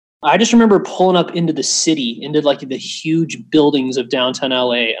I just remember pulling up into the city, into like the huge buildings of downtown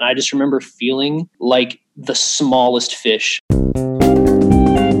LA. And I just remember feeling like the smallest fish.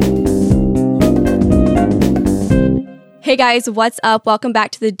 Hey guys, what's up? Welcome back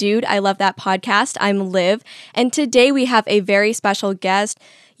to the Dude I Love That podcast. I'm Liv, and today we have a very special guest.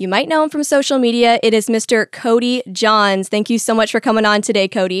 You might know him from social media. It is Mr. Cody Johns. Thank you so much for coming on today,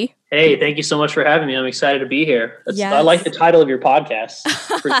 Cody. Hey, thank you so much for having me. I'm excited to be here. Yes. I like the title of your podcast.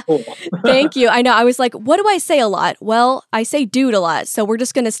 It's pretty cool. Thank you. I know. I was like, what do I say a lot? Well, I say dude a lot. So we're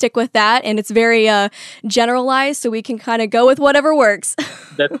just going to stick with that. And it's very generalized, so we can kind of go with whatever works.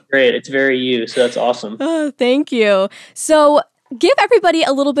 That's great. It's very you. So that's awesome. Thank you. So give everybody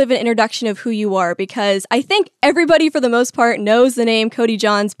a little bit of an introduction of who you are, because I think everybody, for the most part, knows the name Cody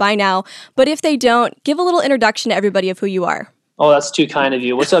Johns by now. But if they don't, give a little introduction to everybody of who you are. Oh, that's too kind of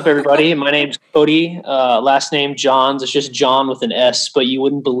you. What's up, everybody? My name's Cody. Last name Johns. It's just John with an S, but you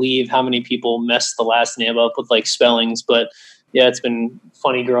wouldn't believe how many people mess the last name up with like spellings. But yeah, it's been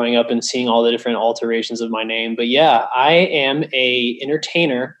funny growing up and seeing all the different alterations of my name. But yeah, I am a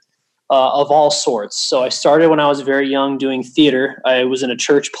entertainer of all sorts. So I started when I was very young doing theater. I was in a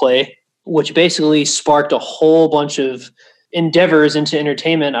church play, which basically sparked a whole bunch of endeavors into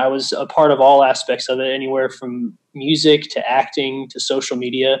entertainment. I was a part of all aspects of it, anywhere from music to acting to social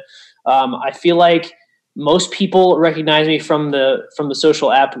media. I feel like most people recognize me from the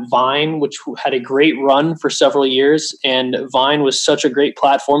social app Vine, which had a great run for several years. And Vine was such a great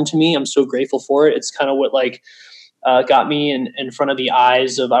platform to me. I'm so grateful for it. It's kind of what got me in front of the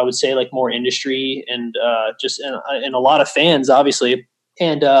eyes of, I would say, like more industry and and a lot of fans, obviously.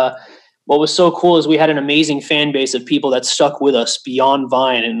 And what was so cool is we had an amazing fan base of people that stuck with us beyond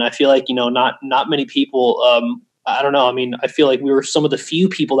Vine. And I feel like, not many people, I don't know. I mean, I feel like we were some of the few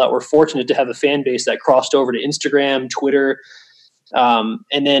people that were fortunate to have a fan base that crossed over to Instagram, Twitter.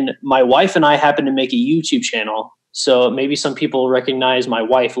 And then my wife and I happened to make a YouTube channel. So maybe some people recognize my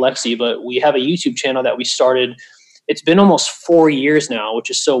wife, Lexi, but we have a YouTube channel that we started. It's been almost 4 years now, which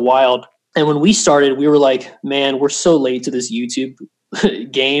is so wild. And when we started, we were like, man, we're so late to this YouTube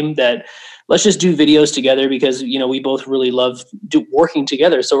game that let's just do videos together, because we both really love working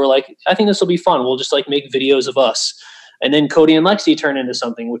together. So we're like, I think this will be fun. We'll just like make videos of us. And then Cody and Lexi turned into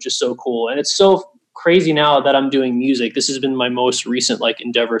something, which is so cool. And it's so crazy now that I'm doing music. This has been my most recent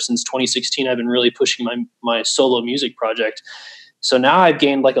endeavor since 2016. I've been really pushing my solo music project. So now I've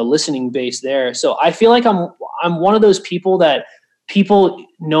gained like a listening base there. So I feel like I'm one of those people that people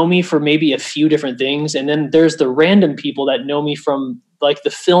know me for maybe a few different things. And then there's the random people that know me from like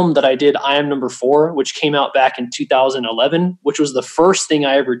the film that I did, I Am Number 4, which came out back in 2011, which was the first thing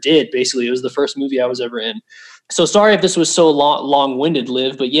I ever did. Basically, it was the first movie I was ever in. So sorry if this was so long-winded,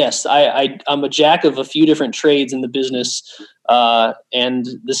 Liv, but yes, I'm a jack of a few different trades in the business. And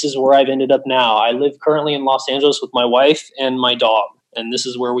this is where I've ended up now. I live currently in Los Angeles with my wife and my dog. And this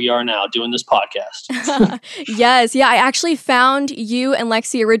is where we are now doing this podcast. Yes. Yeah. I actually found you and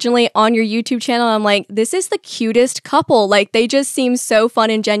Lexi originally on your YouTube channel. I'm like, this is the cutest couple. Like, they just seem so fun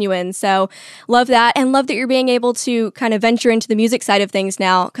and genuine. So love that. And love that you're being able to kind of venture into the music side of things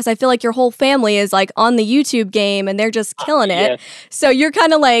now. Cause I feel like your whole family is like on the YouTube game and they're just killing it. Yeah. So you're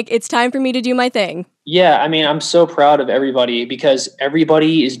kind of like, it's time for me to do my thing. Yeah, I mean, I'm so proud of everybody because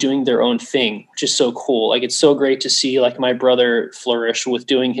everybody is doing their own thing, which is so cool. Like, it's so great to see like my brother flourish with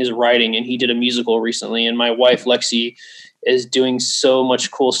doing his writing, and he did a musical recently. And my wife, Lexi, is doing so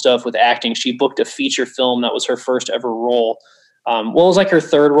much cool stuff with acting. She booked a feature film that was her first ever role. Well, it was like her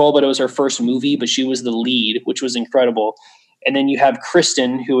third role, but it was her first movie, but she was the lead, which was incredible. And then you have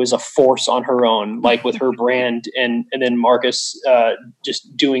Kristen, who is a force on her own, like with her brand, and then Marcus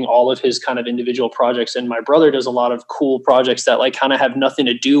just doing all of his kind of individual projects. And my brother does a lot of cool projects that like kind of have nothing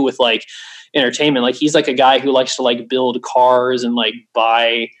to do with like entertainment. Like, he's like a guy who likes to like build cars and like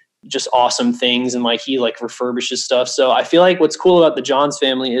buy just awesome things, and like he like refurbishes stuff. So I feel like what's cool about the Johns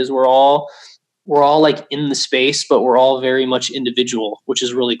family is we're all like in the space, but we're all very much individual, which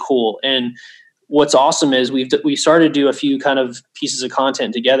is really cool. And what's awesome is we've started to do a few kind of pieces of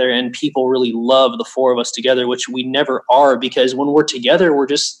content together, and people really love the four of us together, which we never are, because when we're together, we're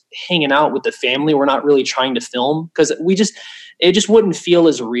just hanging out with the family. We're not really trying to film because it just wouldn't feel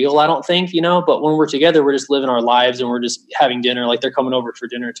as real, I don't think, but when we're together, we're just living our lives and we're just having dinner. Like, they're coming over for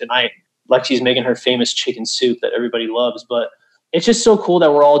dinner tonight. Lexi's making her famous chicken soup that everybody loves, but it's just so cool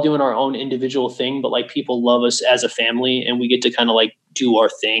that we're all doing our own individual thing, but like people love us as a family, and we get to kind of like do our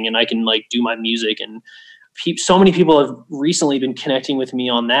thing, and I can like do my music, and so many people have recently been connecting with me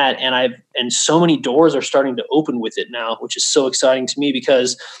on that. And so many doors are starting to open with it now, which is so exciting to me,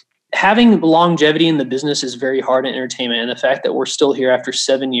 because having longevity in the business is very hard in entertainment. And the fact that we're still here after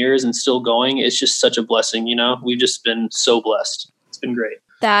 7 years and still going is just such a blessing. We've just been so blessed. It's been great.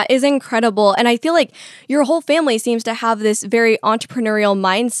 That is incredible. And I feel like your whole family seems to have this very entrepreneurial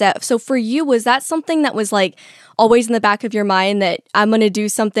mindset. So for you, was that something that was like always in the back of your mind that I'm going to do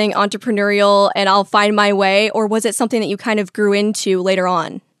something entrepreneurial and I'll find my way? Or was it something that you kind of grew into later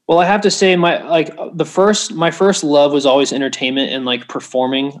on? Well, I have to say my first love was always entertainment and like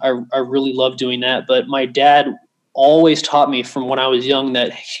performing. I really love doing that. But my dad always taught me from when I was young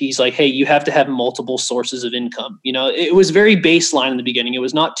that he's like, hey, you have to have multiple sources of income. It was very baseline in the beginning. It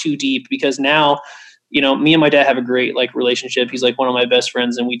was not too deep because now, me and my dad have a great like relationship. He's like one of my best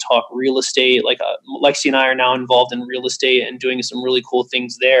friends and we talk real estate. Like Lexi and I are now involved in real estate and doing some really cool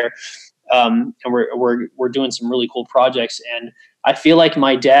things there. And we're doing some really cool projects. And I feel like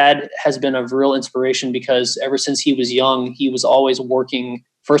my dad has been a real inspiration because ever since he was young, he was always working,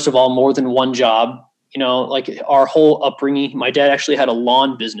 first of all, more than one job. Like our whole upbringing, my dad actually had a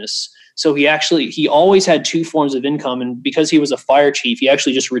lawn business. So he always had two forms of income. And because he was a fire chief, he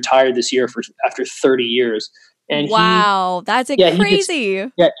actually just retired this year after 30 years. And wow, that's crazy.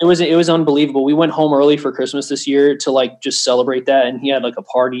 It was unbelievable. We went home early for Christmas this year to like just celebrate that. And he had like a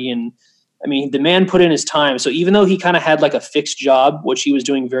party and I mean, the man put in his time. So even though he kind of had like a fixed job, which he was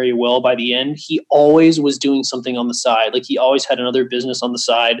doing very well by the end, he always was doing something on the side. Like he always had another business on the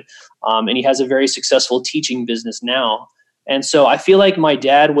side. And he has a very successful teaching business now. And so I feel like my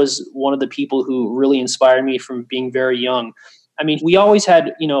dad was one of the people who really inspired me from being very young. I mean, we always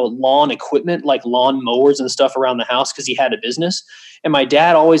had, lawn equipment, like lawn mowers and stuff around the house because he had a business. And my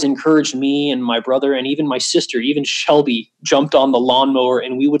dad always encouraged me and my brother and even my sister, even Shelby, jumped on the lawnmower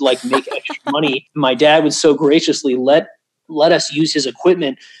and we would like make extra money. My dad would so graciously let us use his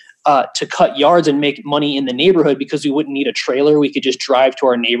equipment to cut yards and make money in the neighborhood because we wouldn't need a trailer. We could just drive to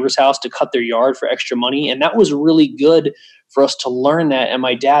our neighbor's house to cut their yard for extra money. And that was really good for us to learn that. And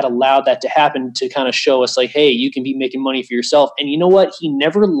my dad allowed that to happen to kind of show us like, hey, you can be making money for yourself. And you know what? He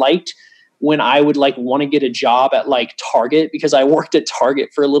never liked when I would like want to get a job at like Target because I worked at Target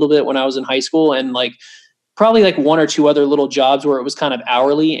for a little bit when I was in high school and like probably like one or two other little jobs where it was kind of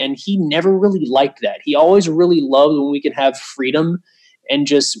hourly. And he never really liked that. He always really loved when we could have freedom and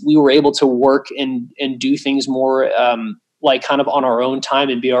just we were able to work and do things more like kind of on our own time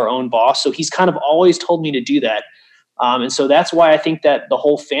and be our own boss. So he's kind of always told me to do that. And so that's why I think that the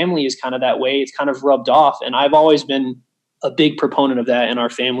whole family is kind of that way. It's kind of rubbed off. And I've always been a big proponent of that in our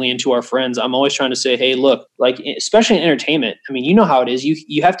family and to our friends. I'm always trying to say, hey, look, like, especially in entertainment, I mean, you know how it is.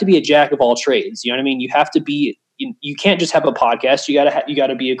 You have to be a jack of all trades. You know what I mean? You have to be, you can't just have a podcast. You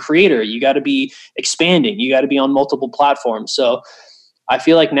gotta be a creator. You gotta be expanding. You gotta be on multiple platforms. So I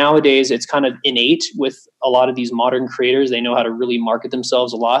feel like nowadays it's kind of innate with a lot of these modern creators. They know how to really market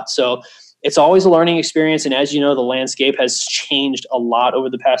themselves a lot. So it's always a learning experience. And as you know, the landscape has changed a lot over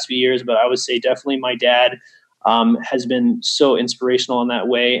the past few years, but I would say definitely my dad has been so inspirational in that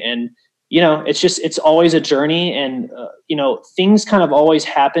way. And, it's always a journey and, things kind of always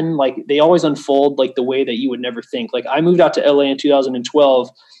happen. Like they always unfold like the way that you would never think. Like I moved out to LA in 2012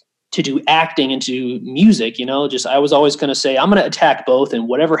 to do acting and to do music, I was always going to say, I'm going to attack both and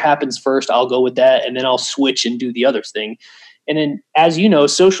whatever happens first, I'll go with that. And then I'll switch and do the other thing. And then, as you know,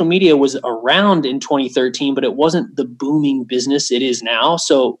 social media was around in 2013, but it wasn't the booming business it is now.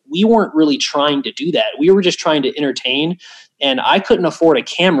 So we weren't really trying to do that. We were just trying to entertain. And I couldn't afford a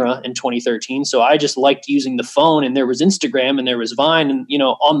camera in 2013. So I just liked using the phone, and there was Instagram and there was Vine. And,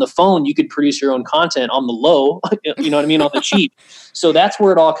 on the phone, you could produce your own content on the low, you know what I mean? On the cheap. So that's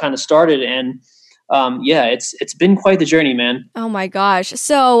where it all kind of started. And it's been quite the journey, man. Oh my gosh.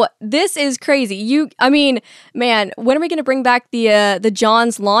 So this is crazy. Man, when are we going to bring back the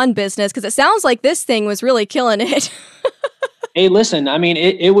John's Lawn business? Because it sounds like this thing was really killing it. Hey, listen, I mean,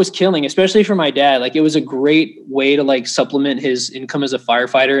 it was killing, especially for my dad. Like it was a great way to like supplement his income as a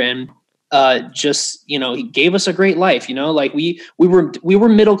firefighter. And he gave us a great life, like we were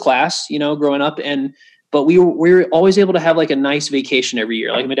middle class, growing up but we were always able to have like a nice vacation every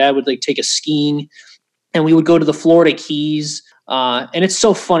year. Like my dad would like take us skiing and we would go to the Florida Keys. And it's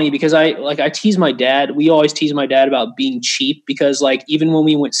so funny because I tease my dad. We always tease my dad about being cheap because like, even when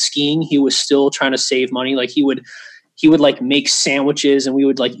we went skiing, he was still trying to save money. Like he would like make sandwiches and we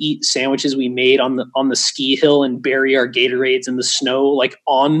would like eat sandwiches we made on the ski hill and bury our Gatorades in the snow, like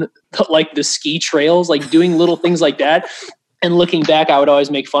on the ski trails, like doing little things like that. And looking back, I would always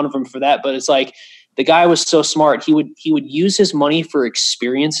make fun of him for that. But it's like, the guy was so smart. He would use his money for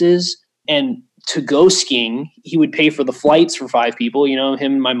experiences, and to go skiing, he would pay for the flights for 5 people. Him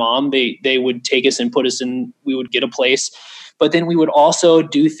and my mom, they would take us and put us in. We would get a place, But then we would also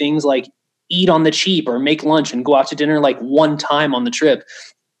do things like eat on the cheap or make lunch and go out to dinner like one time on the trip.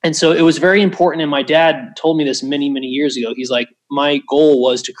 And so it was very important. And my dad told me this many, many years ago. He's like, my goal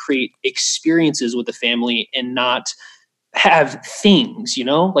was to create experiences with the family and not have things, you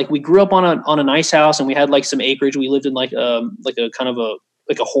know, like we grew up on a nice house and we had like some acreage. We lived in like a kind of a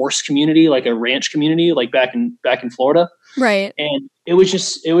horse community, like a ranch community, like back in Florida. Right. And it was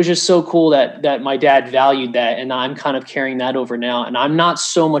just so cool that my dad valued that. And I'm kind of carrying that over now. And I'm not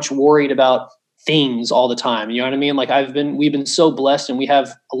so much worried about things all the time. You know what I mean? Like we've been so blessed and we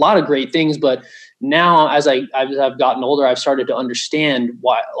have a lot of great things, but now as I've gotten older, I've started to understand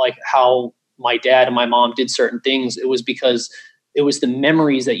why, like how my dad and my mom did certain things. It was because it was the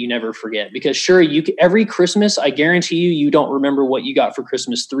memories that you never forget. Because sure, every Christmas, I guarantee you don't remember what you got for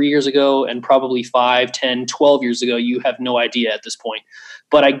Christmas 3 years ago, and probably 5, 10, 12 years ago, you have no idea at this point.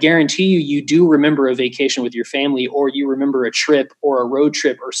 But I guarantee you do remember a vacation with your family, or you remember a trip or a road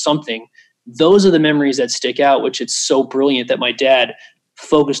trip or something. Those are the memories that stick out, which it's so brilliant that my dad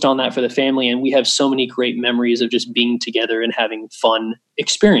focused on that for the family. And we have so many great memories of just being together and having fun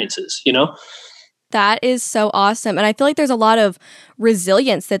experiences, you know? That is so awesome. And I feel like there's a lot of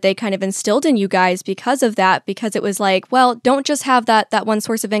resilience that they kind of instilled in you guys because of that, because it was like, well, don't just have that one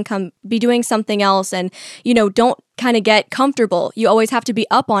source of income, be doing something else, and, you know, don't kind of get comfortable. You always have to be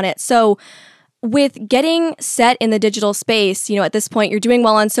up on it. So with getting set in the digital space, you know, at this point, you're doing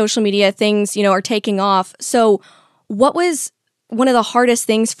well on social media, things, you know, are taking off. So what was one of the hardest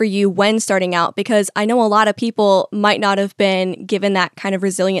things for you when starting out? Because I know a lot of people might not have been given that kind of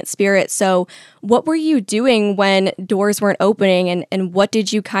resilient spirit. So what were you doing when doors weren't opening, and what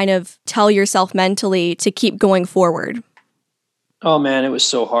did you kind of tell yourself mentally to keep going forward? Oh man, it was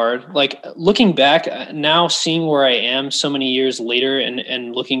so hard. Like looking back now, seeing where I am so many years later,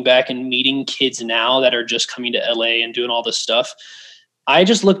 and looking back and meeting kids now that are just coming to LA and doing all this stuff, I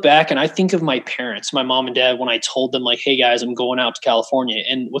just look back and I think of my parents, my mom and dad, when I told them like, hey guys, I'm going out to California.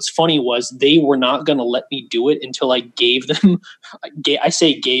 And what's funny was they were not going to let me do it until I gave them, I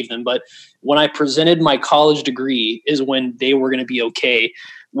say gave them, but when I presented my college degree is when they were going to be okay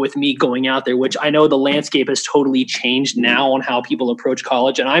with me going out there, which I know the landscape has totally changed now on how people approach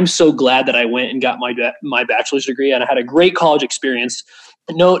college. And I'm so glad that I went and got my bachelor's degree, and I had a great college experience.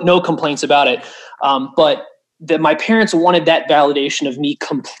 No complaints about it. But that my parents wanted that validation of me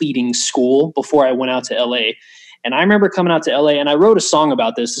completing school before I went out to LA. And I remember coming out to LA, and I wrote a song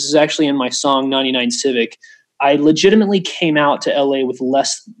about this. This is actually in my song 99 Civic. I legitimately came out to LA with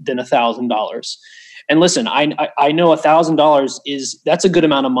less than $1,000. And listen, I know $1,000 that's a good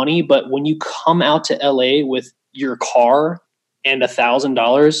amount of money, but when you come out to LA with your car and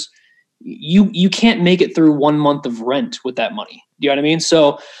 $1,000, you can't make it through 1 month of rent with that money. You know what I mean?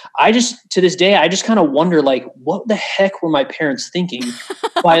 So to this day, I just kind of wonder, like, what the heck were my parents thinking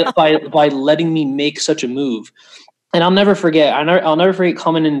by letting me make such a move? And I'll never forget. I'll never forget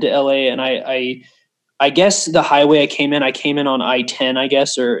coming into LA, and I guess the highway I came in on I-10, I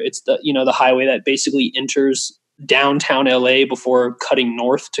guess, or it's the highway that basically enters downtown LA before cutting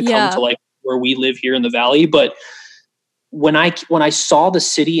north to come to like where we live here in the valley. But when I saw the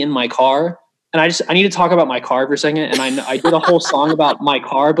city in my car, and I need to talk about my car for a second. And I did a whole song about my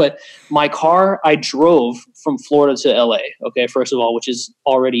car, but my car, I drove from Florida to LA. Okay. First of all, which is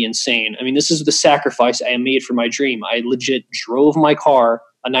already insane. I mean, this is the sacrifice I made for my dream. I legit drove my car,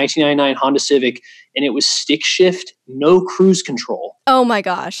 a 1999 Honda Civic, and it was stick shift, no cruise control. Oh my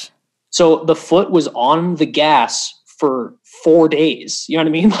gosh. So the foot was on the gas for 4 days. You know what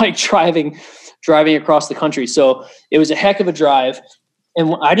I mean? Like driving across the country. So it was a heck of a drive.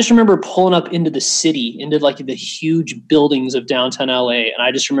 And I just remember pulling up into the city, into like the huge buildings of downtown LA. And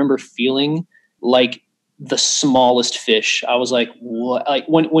I just remember feeling like the smallest fish. I was like, what? Like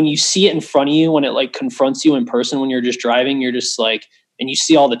when you see it in front of you, when it like confronts you in person, when you're just driving, you're just like, and you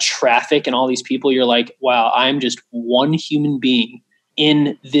see all the traffic and all these people, you're like, wow, I'm just one human being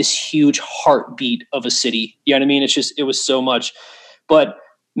in this huge heartbeat of a city. You know what I mean? It was so much. But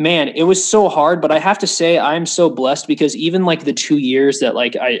man, it was so hard, but I have to say I'm so blessed, because even like the 2 years that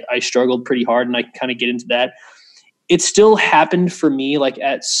like I struggled pretty hard, and I kind of get into that, it still happened for me like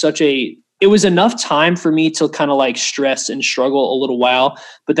at it was enough time for me to kind of like stress and struggle a little while.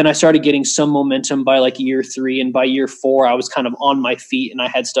 But then I started getting some momentum by like year 3, and by year 4, I was kind of on my feet and I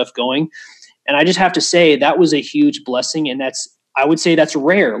had stuff going. And I just have to say that was a huge blessing. And I would say that's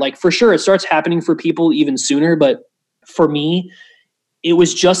rare. Like for sure, it starts happening for people even sooner. But for me, it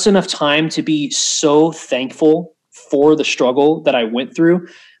was just enough time to be so thankful for the struggle that I went through.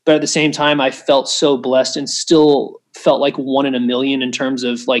 But at the same time, I felt so blessed and still felt like 1 in a million in terms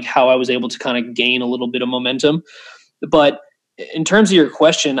of like how I was able to kind of gain a little bit of momentum. But in terms of your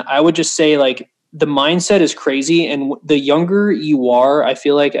question, I would just say like the mindset is crazy. And the younger you are, I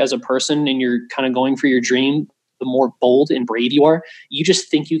feel like as a person and you're kind of going for your dream, the more bold and brave you are. You just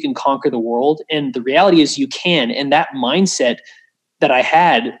think you can conquer the world. And the reality is you can. And that mindset that I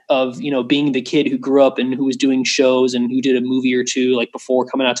had of, being the kid who grew up and who was doing shows and who did a movie or two like before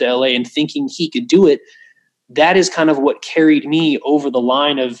coming out to LA and thinking he could do it, that is kind of what carried me over the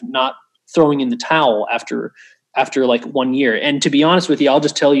line of not throwing in the towel after like 1 year. And to be honest with you, I'll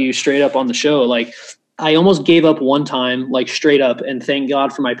just tell you straight up on the show, like I almost gave up one time, like straight up, and thank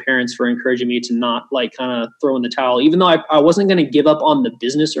God for my parents for encouraging me to not like kind of throw in the towel, even though I wasn't going to give up on the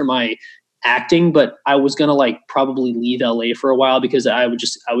business or my acting, but I was going to like probably leave LA for a while because I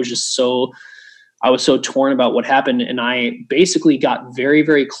was so torn about what happened. And I basically got very,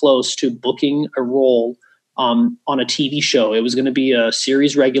 very close to booking a role on a TV show. It was going to be a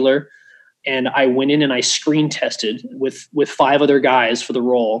series regular. And I went in and I screen tested with 5 other guys for the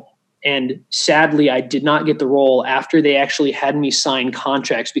role. And sadly, I did not get the role after they actually had me sign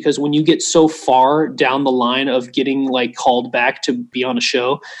contracts, because when you get so far down the line of getting like called back to be on a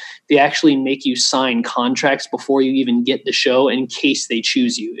show, they actually make you sign contracts before you even get the show in case they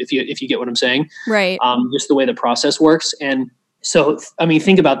choose you, if you get what I'm saying. Right. Just the way the process works. And so, I mean,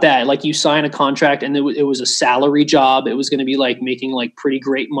 think about that. Like you sign a contract and it was a salary job. It was going to be like making like pretty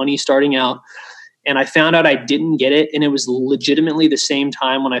great money starting out. And I found out I didn't get it. And it was legitimately the same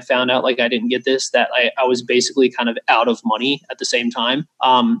time when I found out like I didn't get this, that I was basically kind of out of money at the same time.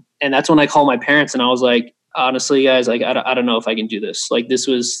 And that's when I called my parents and I was like, honestly, guys, like, I don't know if I can do this. Like this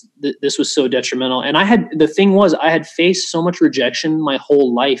was so detrimental. And the thing was, I had faced so much rejection my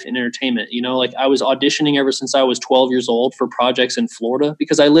whole life in entertainment. Like I was auditioning ever since I was 12 years old for projects in Florida,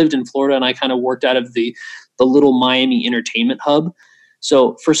 because I lived in Florida and I kind of worked out of the little Miami entertainment hub.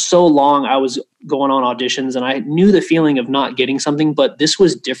 So for so long I was going on auditions and I knew the feeling of not getting something, but this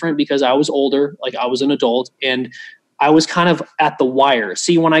was different because I was older, like I was an adult, and I was kind of at the wire.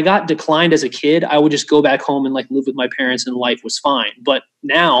 See, when I got declined as a kid, I would just go back home and like live with my parents and life was fine. But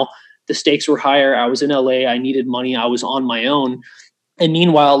now the stakes were higher. I was in LA. I needed money. I was on my own. And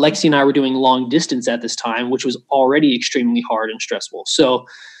meanwhile, Lexi and I were doing long distance at this time, which was already extremely hard and stressful. So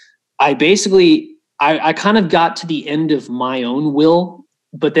I kind of got to the end of my own will,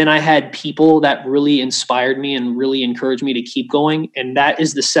 but then I had people that really inspired me and really encouraged me to keep going. And that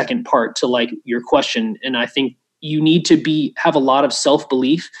is the second part to like your question. And I think you need to have a lot of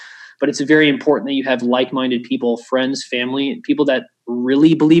self-belief, but it's very important that you have like-minded people, friends, family, people that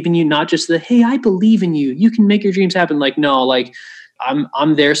really believe in you, not just hey, I believe in you, you can make your dreams happen. Like, no, like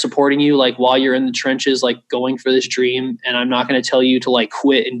I'm there supporting you, like while you're in the trenches, like going for this dream. And I'm not going to tell you to like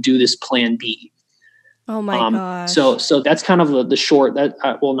quit and do this plan B. Oh my gosh. So that's kind of the short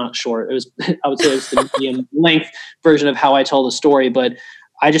not short. It was, I would say it was the medium length version of how I tell the story. But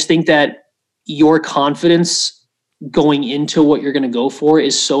I just think that your confidence going into what you're going to go for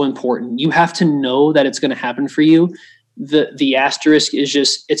is so important. You have to know that it's going to happen for you. The asterisk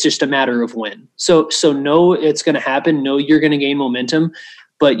is it's just a matter of when. So know it's going to happen. Know you're going to gain momentum,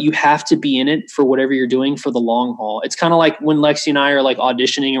 but you have to be in it for whatever you're doing for the long haul. It's kind of like when Lexi and I are like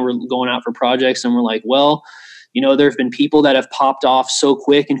auditioning and we're going out for projects and we're like, well, there have been people that have popped off so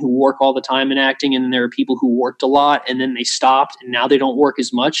quick and who work all the time in acting. And then there are people who worked a lot and then they stopped and now they don't work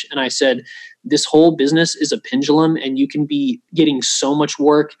as much. And I said, this whole business is a pendulum and you can be getting so much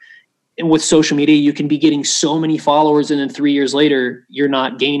work. And with social media, you can be getting so many followers and then 3 years later, you're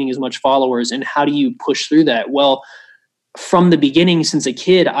not gaining as much followers. And how do you push through that? Well, from the beginning, since a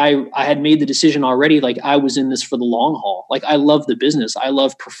kid, I had made the decision already, like I was in this for the long haul. Like I love the business. I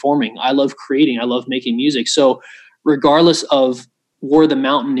love performing. I love creating. I love making music. So regardless of where the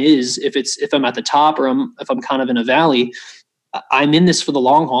mountain is, if I'm at the top or if I'm kind of in a valley, I'm in this for the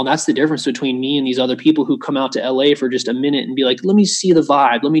long haul. And that's the difference between me and these other people who come out to LA for just a minute and be like, let me see the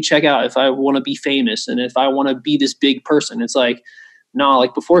vibe. Let me check out if I want to be famous and if I want to be this big person. It's like, no,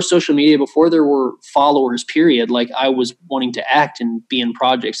 like before social media, before there were followers, period, like I was wanting to act and be in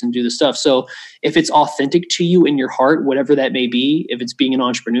projects and do the stuff. So if it's authentic to you in your heart, whatever that may be, if it's being an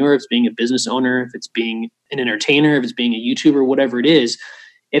entrepreneur, if it's being a business owner, if it's being an entertainer, if it's being a YouTuber, whatever it is,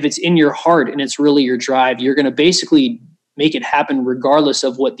 if it's in your heart and it's really your drive, you're going to basically make it happen regardless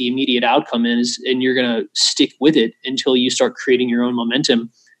of what the immediate outcome is. And you're going to stick with it until you start creating your own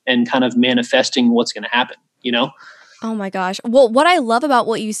momentum and kind of manifesting what's going to happen, Oh my gosh. Well, what I love about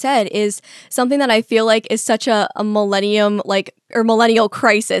what you said is something that I feel like is such a millennium, like, or millennial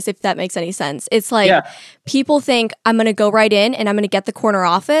crisis, if that makes any sense. It's like Yeah. people think I'm going to go right in and I'm going to get the corner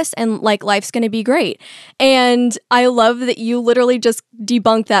office and like life's going to be great. And I love that you literally just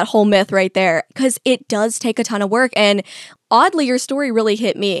debunked that whole myth right there, because it does take a ton of work. And oddly, your story really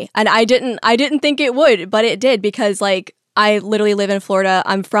hit me. And I didn't think it would, but it did, because like, I literally live in Florida.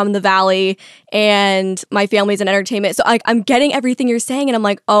 I'm from the Valley and my family's in entertainment. So I'm getting everything you're saying and I'm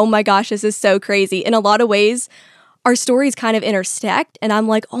like, oh my gosh, this is so crazy. In a lot of ways, our stories kind of intersect. And I'm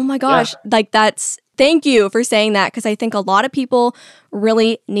like, oh my gosh, like thank you for saying that, because I think a lot of people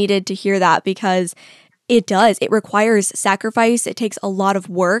really needed to hear that, because it requires sacrifice. It takes a lot of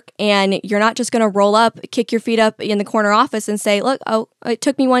work, and you're not just going to roll up, kick your feet up in the corner office and say, look, oh, it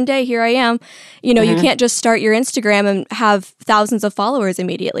took me one day. Here I am. You know, you can't just start your Instagram and have thousands of followers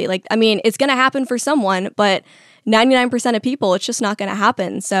immediately. Like, I mean, it's going to happen for someone, but 99% of people, it's just not going to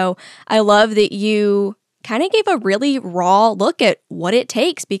happen. So I love that you kind of gave a really raw look at what it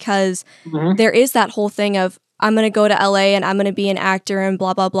takes, because there is that whole thing of, I'm going to go to LA and I'm going to be an actor and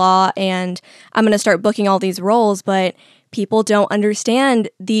blah, blah, blah. And I'm going to start booking all these roles. But people don't understand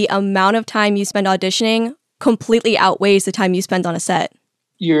the amount of time you spend auditioning completely outweighs the time you spend on a set.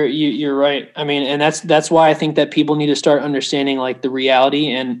 You're right. I mean, and that's why I think that people need to start understanding like the reality,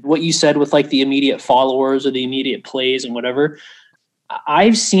 and what you said with like the immediate followers or the immediate plays and whatever.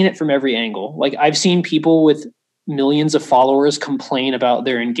 I've seen it from every angle. Like, I've seen people with millions of followers complain about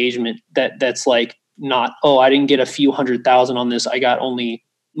their engagement that's like, not, oh, I didn't get a few 100,000 on this, I got only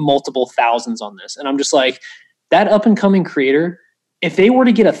multiple thousands on this. And I'm just like, that up and coming creator, if they were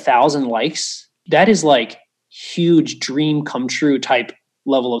to get 1,000 likes, that is like huge dream come true type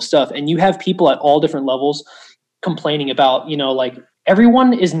level of stuff. And you have people at all different levels complaining about, you know, like,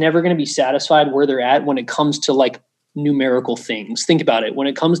 everyone is never going to be satisfied where they're at when it comes to like numerical things. Think about it. When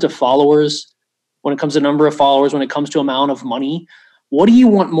it comes to followers, when it comes to number of followers, when it comes to amount of money, what do you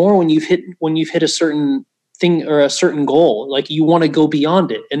want more when you've hit a certain thing or a certain goal? Like, you want to go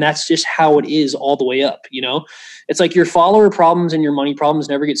beyond it. And that's just how it is all the way up. You know, it's like your follower problems and your money problems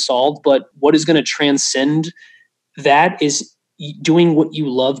never get solved. But what is going to transcend that is doing what you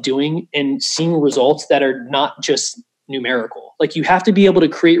love doing and seeing results that are not just numerical. Like, you have to be able to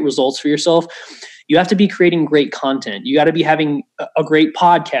create results for yourself. You have to be creating great content. You got to be having a great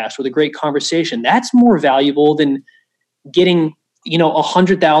podcast with a great conversation. That's more valuable than getting, you know,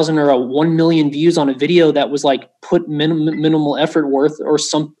 100,000 or 1 million views on a video that was like put minimal effort worth,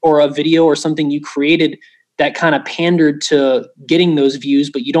 or a video or something you created that kind of pandered to getting those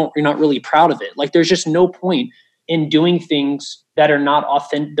views, but you're not really proud of it. Like, there's just no point in doing things that are not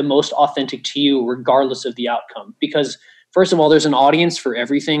the most authentic to you, regardless of the outcome. Because first of all, there's an audience for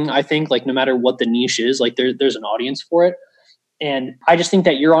everything. I think, like, no matter what the niche is, like there's an audience for it. And I just think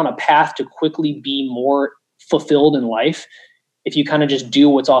that you're on a path to quickly be more fulfilled in life if you kind of just do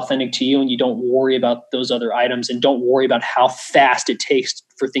what's authentic to you, and you don't worry about those other items, and don't worry about how fast it takes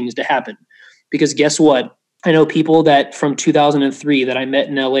for things to happen. Because guess what? I know people that from 2003 that I met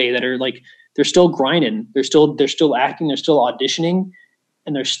in LA that are like, they're still grinding. They're still acting. They're still auditioning,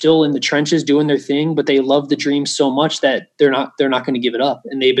 and they're still in the trenches doing their thing, but they love the dream so much that they're not going to give it up.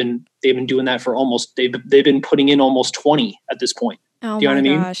 And they've been doing that for they've been putting in almost 20 at this point. Oh, do you know what I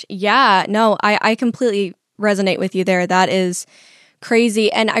mean? Gosh. Yeah, no, I completely resonate with you there. That is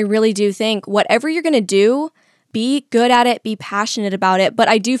crazy. And I really do think whatever you're going to do, be good at it, be passionate about it. But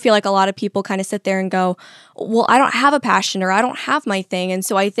I do feel like a lot of people kind of sit there and go, well, I don't have a passion, or I don't have my thing. And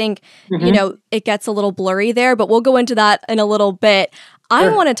so I think, you know, it gets a little blurry there, but we'll go into that in a little bit. I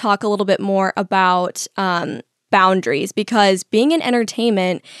want to talk a little bit more about boundaries, because being in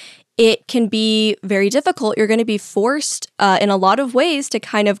entertainment, it can be very difficult. You're going to be forced in a lot of ways to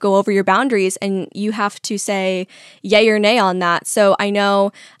kind of go over your boundaries, and you have to say yay or nay on that. So I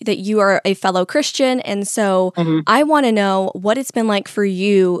know that you are a fellow Christian, and so I want to know what it's been like for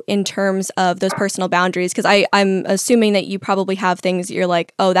you in terms of those personal boundaries, because I'm assuming that you probably have things that you're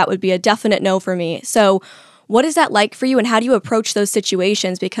like, oh, that would be a definite no for me. So what is that like for you, and how do you approach those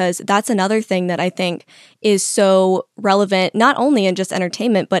situations? Because that's another thing that I think is so relevant, not only in just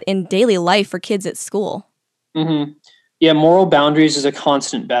entertainment, but in daily life for kids at school. Yeah, moral boundaries is a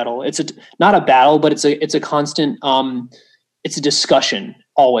constant battle. It's not a battle, but it's a constant. It's a discussion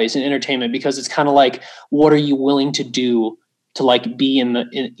always in entertainment, because it's kind of like, what are you willing to do to like be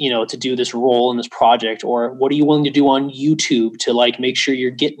to do this role in this project, or what are you willing to do on YouTube to like make sure you're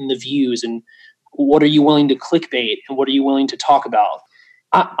getting the views, and what are you willing to clickbait, and what are you willing to talk about?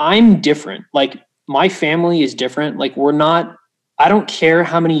 I'm different. Like, my family is different. Like, I don't care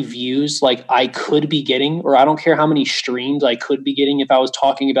how many views like I could be getting, or I don't care how many streams I could be getting if I was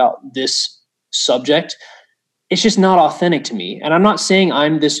talking about this subject. It's just not authentic to me. And I'm not saying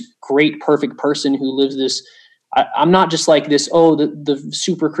I'm this great, perfect person who lives this. I'm not just like this, the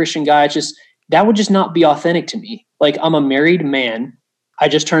super Christian guy. It's just, that would just not be authentic to me. Like, I'm a married man. I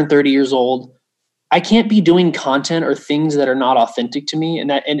just turned 30 years old. I can't be doing content or things that are not authentic to me.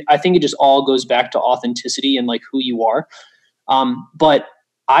 And I think it just all goes back to authenticity and like who you are. But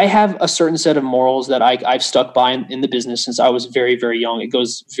I have a certain set of morals that I've stuck by in the business since I was very, very young. It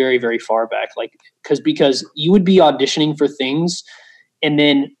goes very, very far back. Like, because you would be auditioning for things, and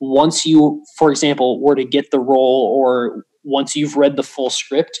then once you, for example, were to get the role, or once you've read the full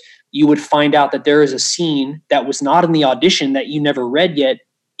script, you would find out that there is a scene that was not in the audition that you never read yet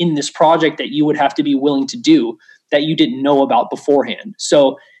in this project that you would have to be willing to do that you didn't know about beforehand.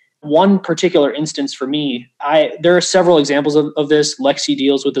 So one particular instance for me, there are several examples of this. Lexi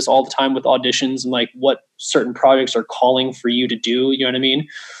deals with this all the time with auditions and like what certain projects are calling for you to do. You know what I mean?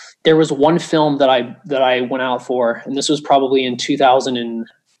 There was one film that I went out for, and this was probably in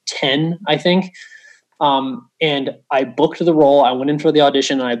 2010, I think. And I booked the role. I went in for the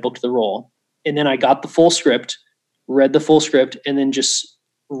audition and I booked the role. And then I got the full script, read the full script, and then just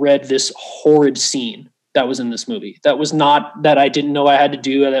read this horrid scene that was in this movie. That was not, that I didn't know I had to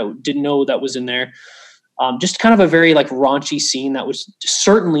do, that didn't know that was in there. Just kind of a very like raunchy scene that was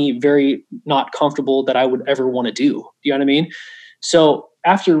certainly very not comfortable that I would ever want to do. Do you know what I mean? So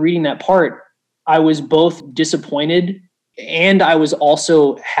after reading that part, I was both disappointed and I was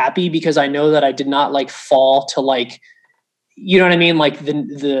also happy because I know that I did not like fall to like, you know what I mean? Like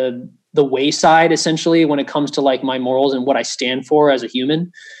the wayside essentially when it comes to like my morals and what I stand for as a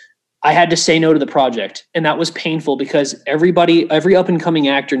human. I had to say no to the project, and that was painful because every up and coming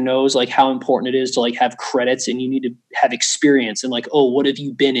actor knows like how important it is to like have credits, and you need to have experience and like, oh, what have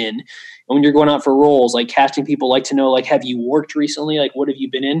you been in? And when you're going out for roles, like casting people like to know, like, have you worked recently? Like, what have you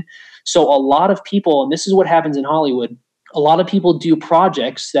been in? So a lot of people, and this is what happens in Hollywood, a lot of people do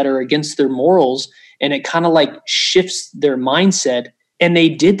projects that are against their morals, and it kind of like shifts their mindset. And they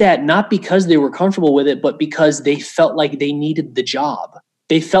did that not because they were comfortable with it, but because they felt like they needed the job.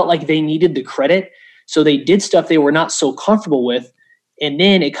 They felt like they needed the credit. So they did stuff they were not so comfortable with. And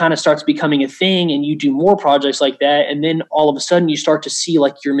then it kind of starts becoming a thing, and you do more projects like that. And then all of a sudden you start to see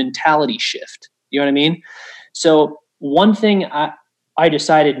like your mentality shift. You know what I mean? So one thing I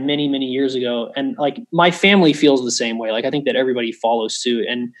decided many, many years ago, and like my family feels the same way. Like I think that everybody follows suit.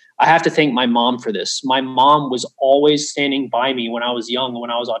 And I have to thank my mom for this. My mom was always standing by me when I was young, when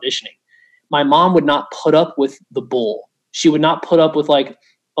I was auditioning. My mom would not put up with the bull. She would not put up with like,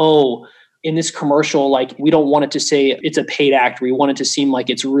 oh, in this commercial, like we don't want it to say it's a paid actor. We want it to seem like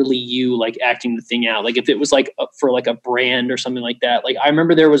it's really you like acting the thing out. Like if it was like for like a brand or something like that. Like I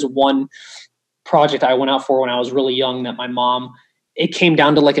remember there was one project I went out for when I was really young that my mom, it came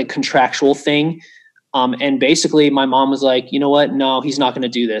down to like a contractual thing. And basically my mom was like, you know what? No, he's not going to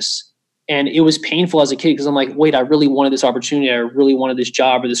do this. And it was painful as a kid because I'm like, wait, I really wanted this opportunity. I really wanted this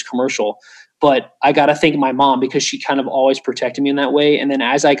job or this commercial. But I got to thank my mom because she kind of always protected me in that way. And then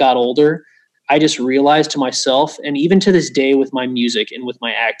as I got older, I just realized to myself, and even to this day with my music and with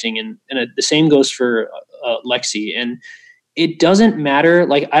my acting, and the same goes for Lexi. And it doesn't matter.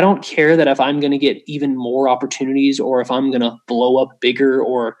 Like, I don't care that if I'm going to get even more opportunities or if I'm going to blow up bigger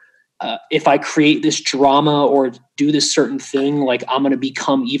or if I create this drama or do this certain thing, like I'm going to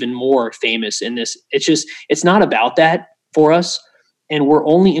become even more famous in this. It's not about that for us. And we're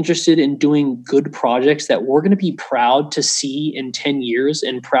only interested in doing good projects that we're going to be proud to see in 10 years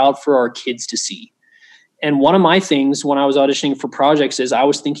and proud for our kids to see. And one of my things when I was auditioning for projects is I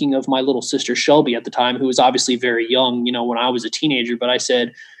was thinking of my little sister Shelby at the time, who was obviously very young, you know, when I was a teenager. But I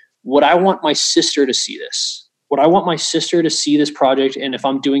said, would I want my sister to see this? Would I want my sister to see this project? And if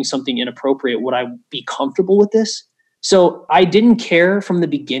I'm doing something inappropriate, would I be comfortable with this? So I didn't care from the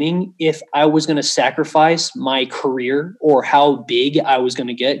beginning if I was going to sacrifice my career or how big I was going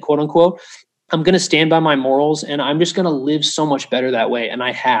to get, quote unquote. I'm going to stand by my morals, and I'm just going to live so much better that way. And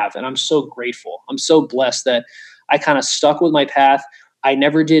I have, and I'm so grateful. I'm so blessed that I kind of stuck with my path. I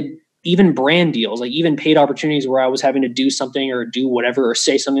never did even brand deals, like even paid opportunities where I was having to do something or do whatever or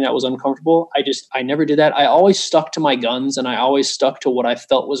say something that was uncomfortable. I never did that. I always stuck to my guns, and I always stuck to what I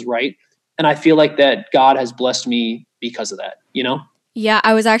felt was right. And I feel like that God has blessed me because of that, you know? Yeah,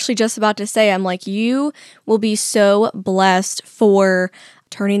 I was actually just about to say, I'm like, you will be so blessed for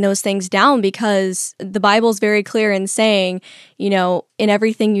turning those things down, because the Bible's very clear in saying, you know, in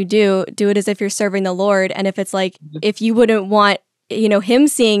everything you do it as if you're serving the Lord. And if it's like, if you wouldn't want him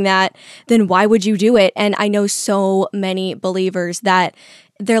seeing that, then why would you do it? And I know so many believers that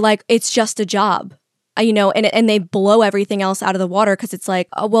they're like, it's just a job. And they blow everything else out of the water because it's like,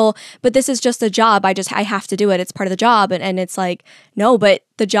 oh, well, but this is just a job. I have to do it. It's part of the job. And it's like, no, but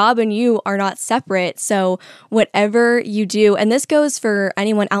the job and you are not separate. So whatever you do, and this goes for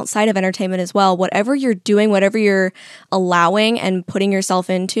anyone outside of entertainment as well, whatever you're doing, whatever you're allowing and putting yourself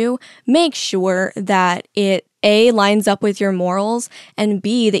into, make sure that it A, lines up with your morals, and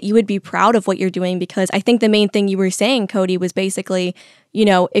B, that you would be proud of what you're doing. Because I think the main thing you were saying, Cody, was basically,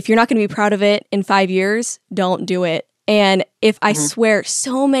 if you're not going to be proud of it in 5 years, don't do it. And if I swear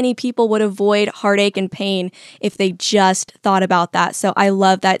so many people would avoid heartache and pain if they just thought about that. So I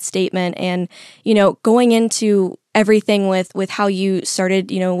love that statement. And, going into everything with how you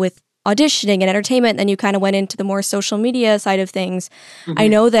started, with auditioning and entertainment, then you kind of went into the more social media side of things. I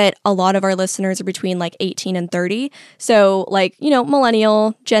know that a lot of our listeners are between like 18 and 30. So like,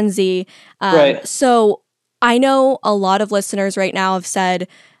 millennial, Gen Z. Right. So I know a lot of listeners right now have said,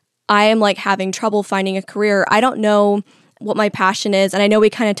 I am like having trouble finding a career. I don't know what my passion is. And I know we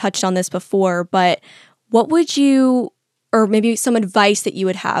kind of touched on this before, but what would you, or maybe some advice that you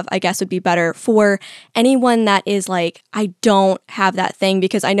would have, I guess would be better for anyone that is like, I don't have that thing?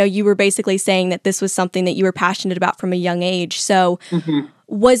 Because I know you were basically saying that this was something that you were passionate about from a young age. So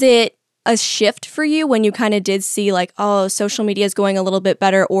was it a shift for you when you kind of did see like, oh, social media is going a little bit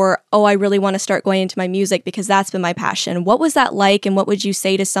better, or, oh, I really want to start going into my music because that's been my passion? What was that like? And what would you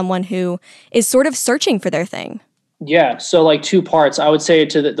say to someone who is sort of searching for their thing? Yeah. So like two parts. I would say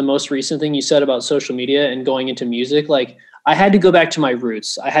to the most recent thing you said about social media and going into music, like I had to go back to my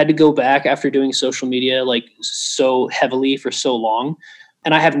roots. I had to go back after doing social media like so heavily for so long.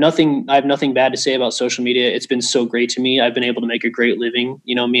 And I have nothing bad to say about social media. It's been so great to me. I've been able to make a great living.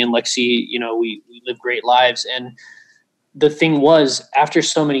 Me and Lexi, we live great lives. And the thing was, after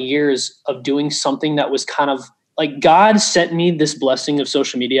so many years of doing something that was kind of like, God sent me this blessing of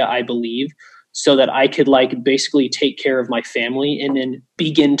social media, I believe, so that I could like basically take care of my family and then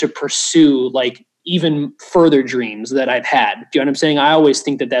begin to pursue like even further dreams that I've had. Do you know what I'm saying? I always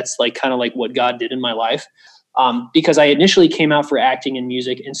think that that's like kind of like what God did in my life. Because I initially came out for acting and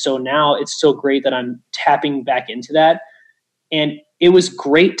music. And so now it's so great that I'm tapping back into that. And it was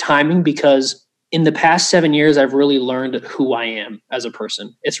great timing because in the past 7 years, I've really learned who I am as a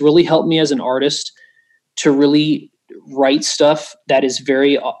person. It's really helped me as an artist to really write stuff that is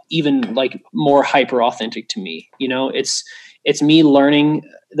very even like more hyper authentic to me. It's me learning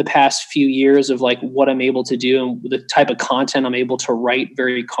the past few years of like what I'm able to do and the type of content I'm able to write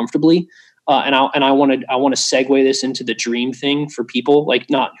very comfortably. And I want to segue this into the dream thing for people like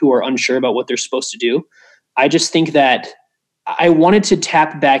not who are unsure about what they're supposed to do. I just think that I wanted to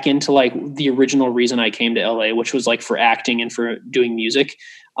tap back into like the original reason I came to LA, which was like for acting and for doing music.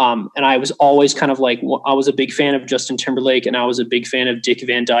 And I was always kind of like, I was a big fan of Justin Timberlake and I was a big fan of Dick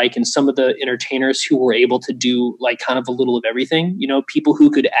Van Dyke and some of the entertainers who were able to do like kind of a little of everything, people who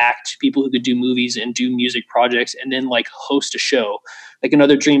could act, people who could do movies and do music projects and then like host a show. Like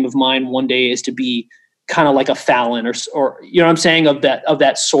another dream of mine one day is to be kind of like a Fallon or you know what I'm saying, of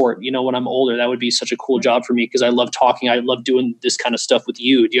that sort, when I'm older. That would be such a cool job for me because I love talking. I love doing this kind of stuff with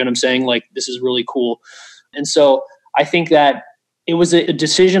you. Do you know what I'm saying? Like, this is really cool. And so I think that it was a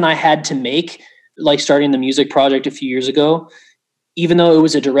decision I had to make, like starting the music project a few years ago. Even though it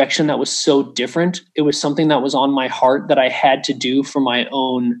was a direction that was so different, it was something that was on my heart that I had to do for my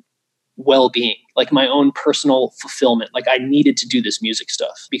own well-being, like my own personal fulfillment. Like I needed to do this music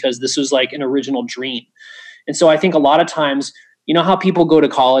stuff because this was like an original dream. And so I think a lot of times, how people go to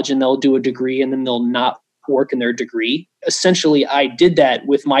college and they'll do a degree and then they'll not work in their degree. Essentially, I did that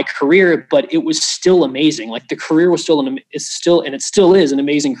with my career, but it was still amazing. Like the career was still, it still is an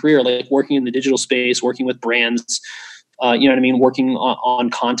amazing career, like working in the digital space, working with brands, you know what I mean? Working on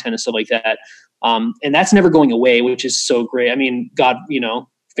content and stuff like that. And that's never going away, which is so great. I mean, God,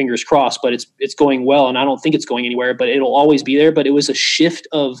 fingers crossed, but it's going well. And I don't think it's going anywhere, but it'll always be there. But it was a shift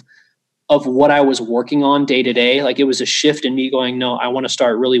of what I was working on day to day. Like it was a shift in me going, no, I want to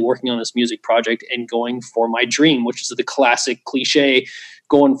start really working on this music project and going for my dream, which is the classic cliche,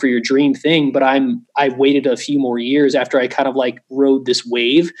 going for your dream thing. But I waited a few more years after I kind of like rode this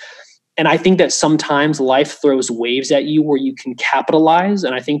wave. And I think that sometimes life throws waves at you where you can capitalize.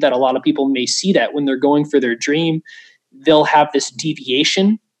 And I think that a lot of people may see that when they're going for their dream, they'll have this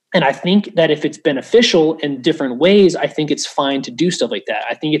deviation. And I think that if it's beneficial in different ways, I think it's fine to do stuff like that.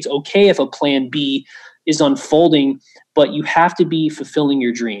 I think it's okay if a plan B is unfolding, but you have to be fulfilling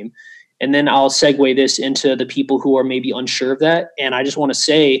your dream. And then I'll segue this into the people who are maybe unsure of that. And I just want to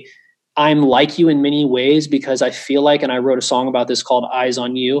say, I'm like you in many ways because I feel like, and I wrote a song about this called Eyes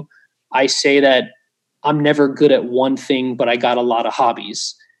on You. I say that I'm never good at one thing, but I got a lot of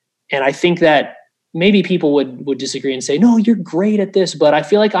hobbies. And I think that maybe people would disagree and say, no, you're great at this, but I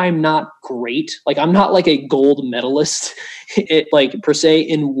feel like I'm not great. Like I'm not like a gold medalist, like per se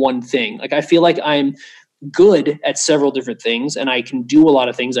in one thing. Like I feel like I'm good at several different things and I can do a lot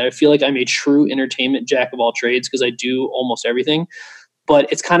of things. I feel like I'm a true entertainment jack of all trades because I do almost everything. But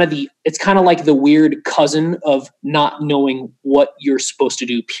it's kind of like the weird cousin of not knowing what you're supposed to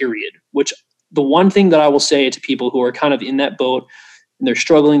do, period. Which the one thing that I will say to people who are kind of in that boat and they're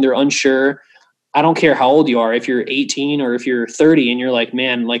struggling, they're unsure, I don't care how old you are, if you're 18 or if you're 30 and you're like,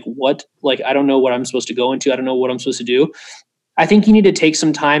 man, like what, like, I don't know what I'm supposed to go into. I don't know what I'm supposed to do. I think you need to take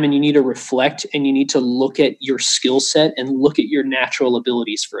some time and you need to reflect and you need to look at your skill set and look at your natural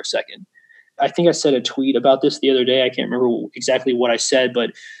abilities for a second. I think I said a tweet about this the other day. I can't remember exactly what I said,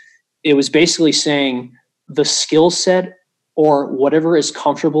 but it was basically saying the skill set or whatever is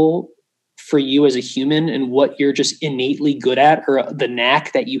comfortable for you as a human and what you're just innately good at or the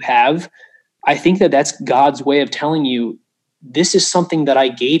knack that you have. I think that that's God's way of telling you, this is something that I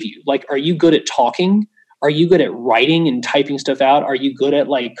gave you. Like, are you good at talking? Are you good at writing and typing stuff out? Are you good at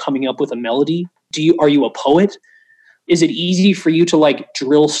like coming up with a melody? Are you a poet? Is it easy for you to like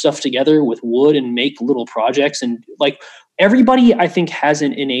drill stuff together with wood and make little projects? And like everybody, I think, has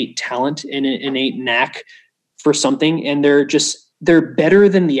an innate talent and an innate knack for something. And they're better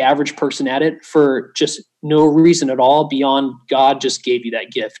than the average person at it for just no reason at all beyond God just gave you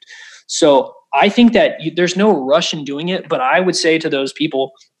that gift. So I think that there's no rush in doing it, but I would say to those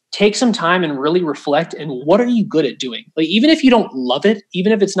people, take some time and really reflect. And what are you good at doing? Like, even if you don't love it,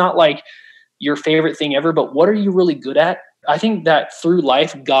 even if it's not like your favorite thing ever, but what are you really good at? I think that through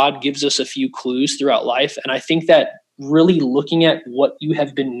life, God gives us a few clues throughout life. And I think that really looking at what you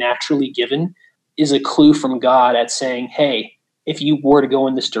have been naturally given is a clue from God at saying, hey, if you were to go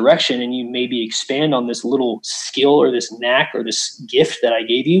in this direction and you maybe expand on this little skill or this knack or this gift that I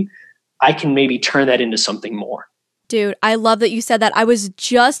gave you, I can maybe turn that into something more. Dude, I love that you said that. I was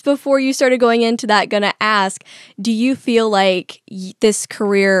just before you started going into that going to ask, do you feel like this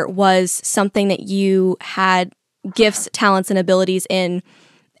career was something that you had gifts, talents, and abilities in,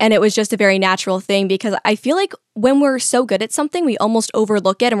 and it was just a very natural thing? Because I feel like when we're so good at something, we almost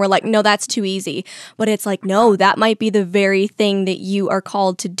overlook it and we're like, no, that's too easy. But it's like, no, that might be the very thing that you are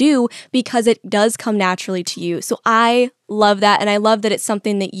called to do because it does come naturally to you. So I love that. And I love that it's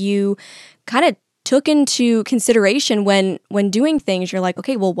something that you kind of took into consideration when doing things. You're like,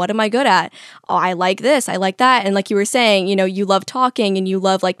 okay, well, what am I good at? Oh, I like this, I like that. And like you were saying, you know, you love talking and you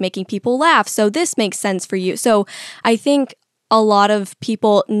love like making people laugh. So this makes sense for you. So I think a lot of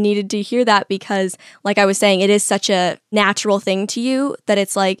people needed to hear that because, like I was saying, it is such a natural thing to you that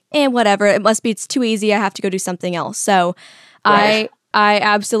it's like, whatever, it's too easy. I have to go do something else. So right. I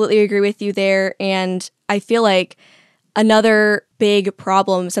absolutely agree with you there. And I feel like another big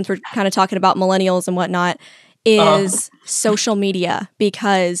problem, since we're kind of talking about millennials and whatnot, is social media.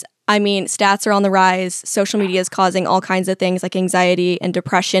 Because, I mean, stats are on the rise. Social media is causing all kinds of things like anxiety and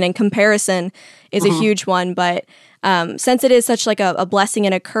depression, and comparison is a huge one. But since it is such like a blessing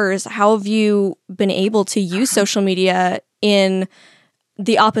and a curse, how have you been able to use social media in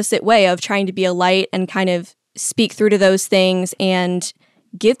the opposite way of trying to be a light and kind of speak through to those things and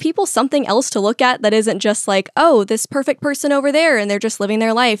give people something else to look at that isn't just like, oh, this perfect person over there and they're just living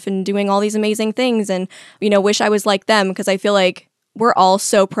their life and doing all these amazing things and, you know, wish I was like them? Because I feel like we're all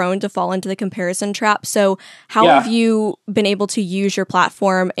so prone to fall into the comparison trap. So how have you been able to use your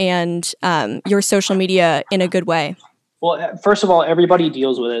platform and your social media in a good way? Well, first of all, everybody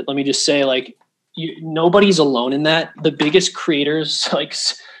deals with it. Let me just say, like, nobody's alone in that. The biggest creators, like,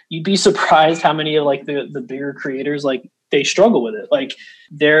 you'd be surprised how many of like the bigger creators, like, they struggle with it. Like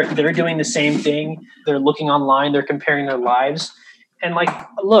they're doing the same thing. They're looking online, they're comparing their lives. And like,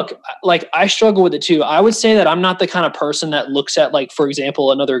 look, like I struggle with it too. I would say that I'm not the kind of person that looks at, like, for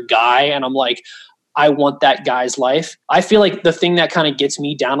example, another guy and I'm like, I want that guy's life. I feel like the thing that kind of gets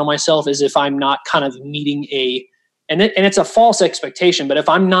me down on myself is if I'm not kind of meeting and it's a false expectation, but if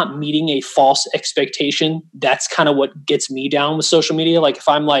I'm not meeting a false expectation, that's kind of what gets me down with social media. Like if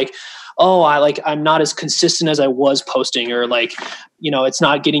I'm like, oh, I'm not as consistent as I was posting, or like, you know, it's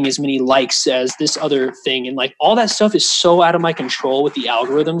not getting as many likes as this other thing. And like all that stuff is so out of my control with the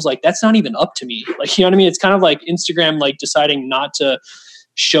algorithms. Like that's not even up to me. Like, you know what I mean? It's kind of like Instagram, like deciding not to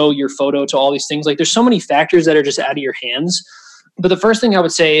show your photo to all these things. Like there's so many factors that are just out of your hands. But the first thing I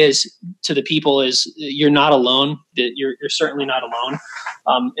would say is to the people is you're not alone. That you're certainly not alone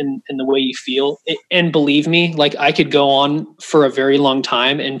in the way you feel. And believe me, like I could go on for a very long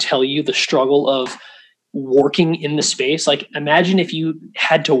time and tell you the struggle of working in the space. Like imagine if you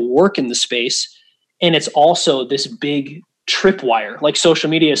had to work in the space and it's also this big tripwire. Like social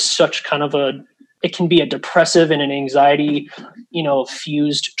media is such kind of it can be a depressive and an anxiety,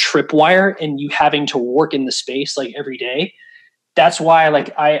 fused tripwire, and you having to work in the space like every day. That's why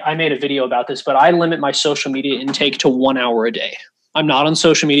like I made a video about this, but I limit my social media intake to 1 hour a day. I'm not on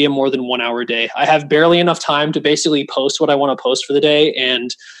social media more than 1 hour a day. I have barely enough time to basically post what I want to post for the day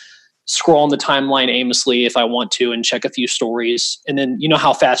and scroll on the timeline aimlessly if I want to and check a few stories. And then you know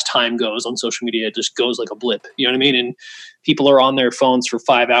how fast time goes on social media. It just goes like a blip. You know what I mean? And people are on their phones for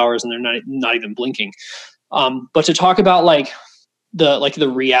 5 hours and they're not even blinking. But to talk about like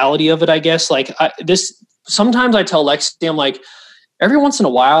the reality of it, I guess, sometimes I tell Lexi, I'm like, every once in a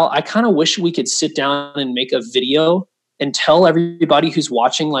while, I kind of wish we could sit down and make a video and tell everybody who's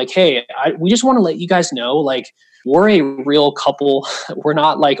watching, like, hey, we just want to let you guys know, like, we're a real couple. We're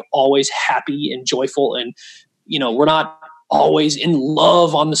not like always happy and joyful. And, we're not always in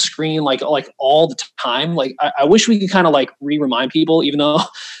love on the screen, like all the time. Like, I wish we could kind of like remind people, even though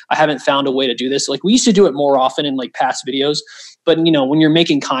I haven't found a way to do this. Like we used to do it more often in like past videos, but when you're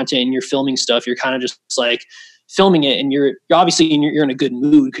making content and you're filming stuff, you're kind of just like filming it and you're obviously you're in a good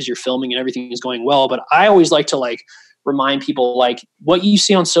mood because you're filming and everything is going well. But I always like to like remind people, like, what you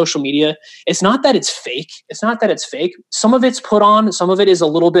see on social media, it's not that it's fake. Some of it's put on, some of it is a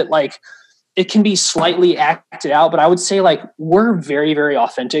little bit like, it can be slightly acted out, but I would say like we're very, very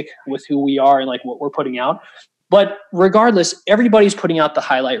authentic with who we are and like what we're putting out. But regardless, everybody's putting out the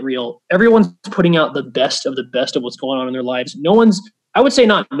highlight reel. Everyone's putting out the best of what's going on in their lives. I would say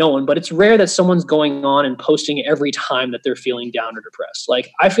not no one, but it's rare that someone's going on and posting every time that they're feeling down or depressed. Like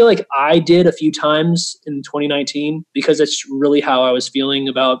I feel like I did a few times in 2019 because that's really how I was feeling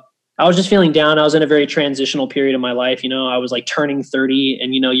I was just feeling down. I was in a very transitional period of my life. I was like turning 30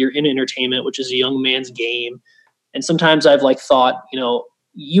 and, you're in entertainment, which is a young man's game. And sometimes I've like thought,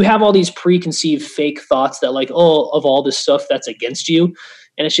 you have all these preconceived fake thoughts that like, oh, of all this stuff that's against you.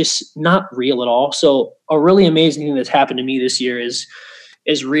 And it's just not real at all. So a really amazing thing that's happened to me this year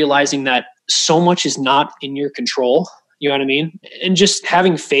is realizing that so much is not in your control. You know what I mean? And just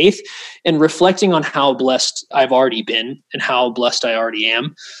having faith and reflecting on how blessed I've already been and how blessed I already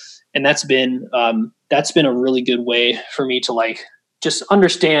am. And that's been a really good way for me to like just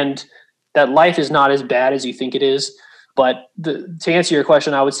understand that life is not as bad as you think it is. But to answer your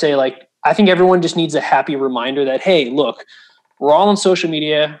question, I would say like I think everyone just needs a happy reminder that, hey, look, we're all on social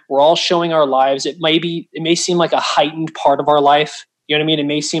media. We're all showing our lives. It may seem like a heightened part of our life. You know what I mean? It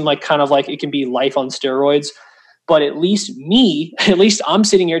may seem like kind of like it can be life on steroids, but at least I'm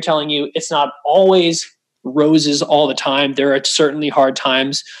sitting here telling you it's not always roses all the time. There are certainly hard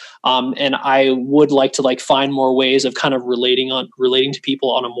times. And I would like to like find more ways of kind of relating to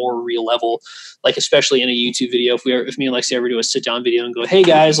people on a more real level, like especially in a YouTube video. If me and Lexi ever do a sit down video and go, hey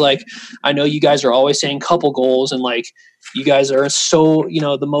guys, like I know you guys are always saying couple goals and like you guys are so,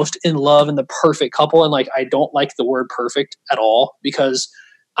 the most in love and the perfect couple. And like, I don't like the word perfect at all because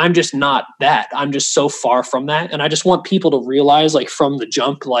I'm just not that. I'm just so far from that. And I just want people to realize like from the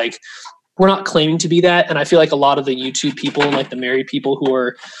jump, like we're not claiming to be that. And I feel like a lot of the YouTube people and like the married people who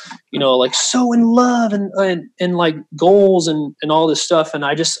are, like so in love and like goals and all this stuff. And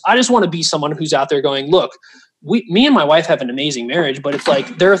I just want to be someone who's out there going, look, me and my wife have an amazing marriage, but it's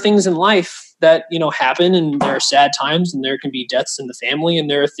like, there are things in life that, happen and there are sad times and there can be deaths in the family and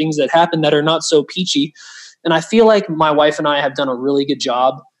there are things that happen that are not so peachy. And I feel like my wife and I have done a really good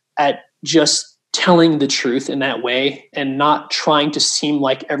job at just telling the truth in that way and not trying to seem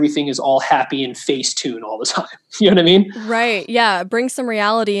like everything is all happy and Facetune all the time. You know what I mean? Right. Yeah. Bring some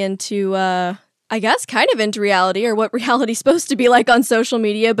reality into, I guess, kind of into reality or what reality's supposed to be like on social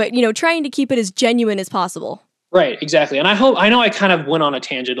media, but, trying to keep it as genuine as possible. Right, exactly. And I know I kind of went on a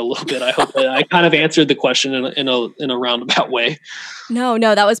tangent a little bit. I hope that I kind of answered the question in a roundabout way. No,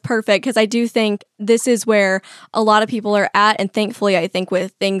 that was perfect because I do think this is where a lot of people are at. And thankfully, I think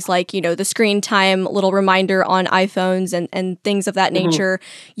with things like, the screen time little reminder on iPhones and things of that nature,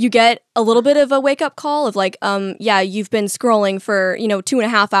 you get a little bit of a wake up call of like, you've been scrolling for,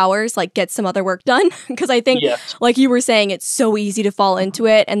 2.5 hours, like get some other work done. Because I think, like you were saying, it's so easy to fall into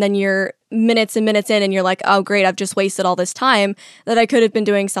it. And then you're minutes and minutes in and you're like, oh, great, I've just wasted all this time that I could have been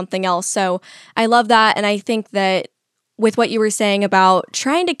doing something else. So I love that. And I think that with what you were saying about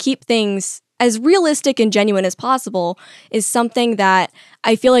trying to keep things as realistic and genuine as possible is something that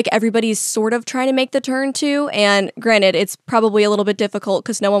I feel like everybody's sort of trying to make the turn to. And granted, it's probably a little bit difficult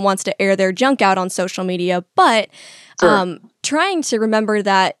because no one wants to air their junk out on social media, but Sure. Trying to remember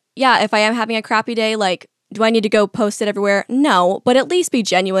that, yeah, if I am having a crappy day, like, do I need to go post it everywhere? No, but at least be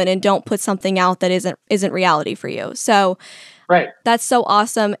genuine and don't put something out that isn't reality for you. So Right. that's so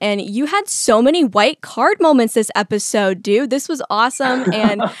awesome. And you had so many white card moments this episode, dude. This was awesome.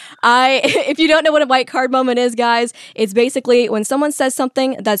 And if you don't know what a white card moment is, guys, it's basically when someone says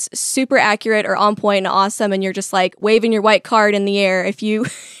something that's super accurate or on point and awesome, and you're just like waving your white card in the air. If you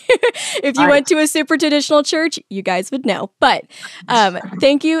went to a super traditional church, you guys would know. But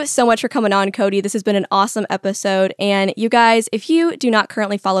thank you so much for coming on, Cody. This has been an awesome episode. And you guys, if you do not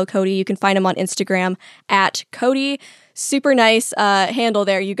currently follow Cody, you can find him on Instagram at Cody. Super nice handle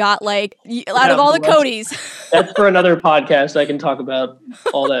there. You got out of all the Codys. That's for another podcast. I can talk about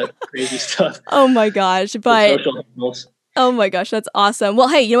all that crazy stuff. Oh my gosh. But Social handles. oh my gosh, that's awesome. Well,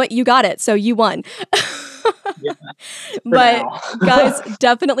 hey, you know what? You got it. So you won. Yeah, but guys,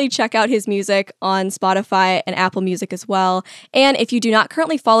 definitely check out his music on Spotify and Apple Music as well. And if you do not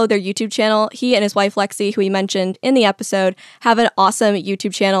currently follow their YouTube channel, he and his wife Lexi, who we mentioned in the episode, have an awesome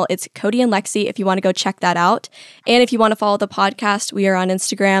YouTube channel. It's Cody and Lexi if you want to go check that out. And if you want to follow the podcast, we are on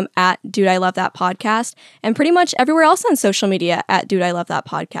Instagram at Dude I Love That Podcast and pretty much everywhere else on social media at Dude I Love That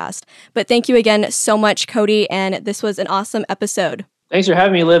Podcast. But thank you again so much, Cody, and this was an awesome episode. Thanks for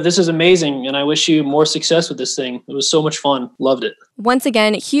having me, Liv. This is amazing, and I wish you more success with this thing. It was so much fun. Loved it. Once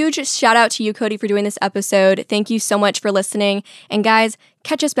again, huge shout out to you, Cody, for doing this episode. Thank you so much for listening. And guys,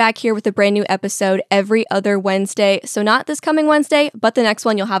 catch us back here with a brand new episode every other Wednesday. So not this coming Wednesday, but the next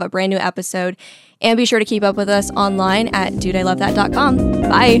one, you'll have a brand new episode. And be sure to keep up with us online at dudeIlovethat.com.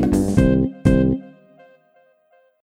 Bye.